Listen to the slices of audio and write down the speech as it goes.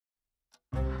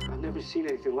I've never seen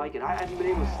anything like it. I haven't been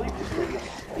able to sleep this week.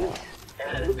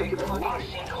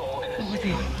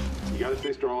 You gotta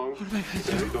stay strong.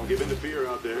 Okay, don't give in to fear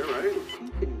out there, right?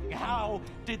 How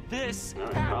did this All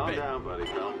right, happen? calm down, buddy.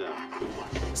 Calm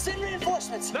down. Send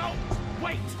reinforcements. No!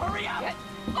 Wait! Hurry up!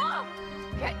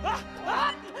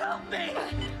 Help me!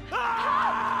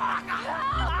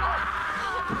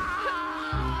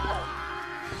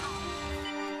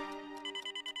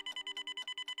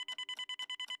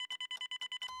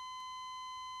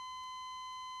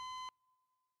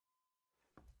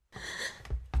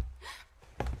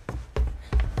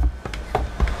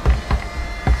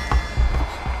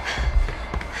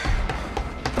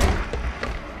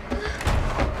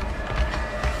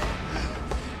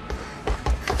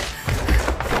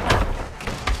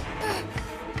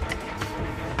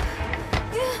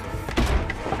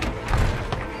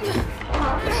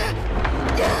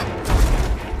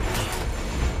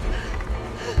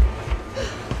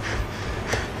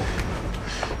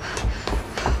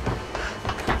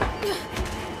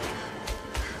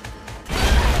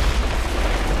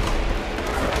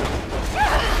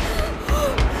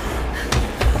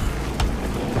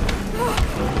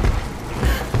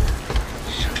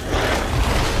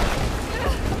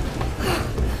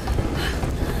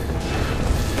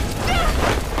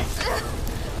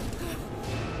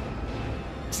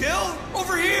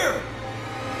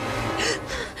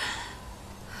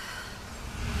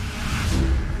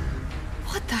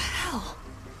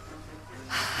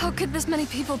 This many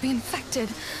people be infected.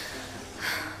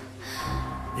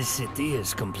 This city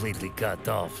is completely cut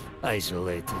off,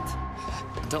 isolated.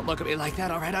 Don't look at me like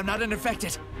that, all right? I'm not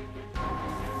infected.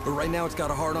 But right now it's got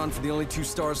a hard-on for the only 2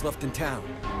 stars left in town.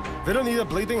 They don't need a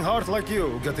bleeding heart like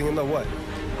you getting in the way.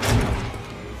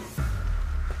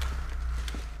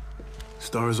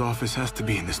 Star's office has to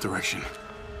be in this direction.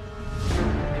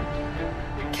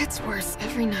 It gets worse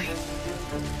every night.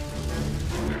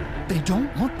 They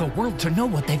don't want the world to know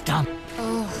what they've done.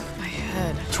 Oh, my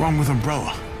head. What's wrong with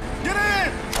Umbrella? Get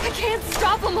in! I can't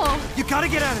stop them all! You gotta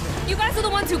get out of there! You guys are the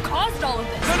ones who caused all of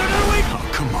this! No, wait! Oh,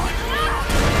 come on.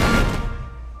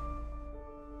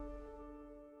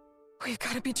 We've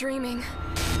gotta be dreaming.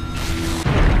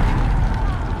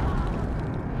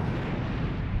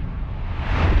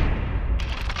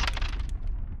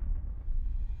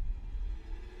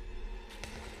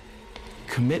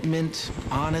 Commitment,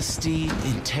 honesty,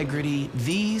 integrity,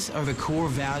 these are the core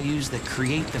values that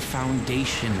create the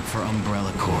foundation for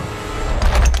Umbrella Corp.